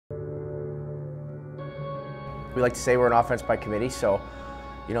We like to say we're an offense by committee, so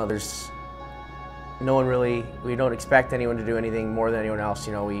there's no one really, we don't expect anyone to do anything more than anyone else.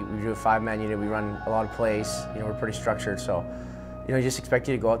 We do a 5-man unit, we run a lot of plays, we're pretty structured, so you just expect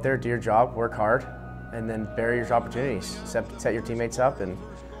you to go out there, do your job, work hard, and then bury your opportunities. Set your teammates up, and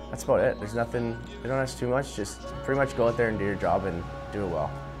that's about it. There's nothing, we don't ask too much, just pretty much go out there and do your job and do it well.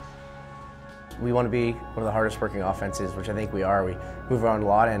 We want to be one of the hardest working offenses, which I think we are. We move around a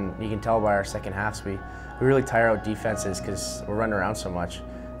lot, and you can tell by our second halves, we really tire out defenses because we're running around so much,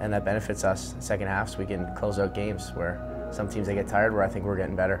 and that benefits us. Second halves, we can close out games where some teams they get tired, where I think we're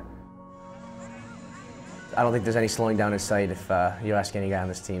getting better. I don't think there's any slowing down in sight if you ask any guy on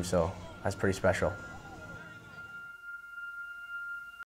this team, so that's pretty special.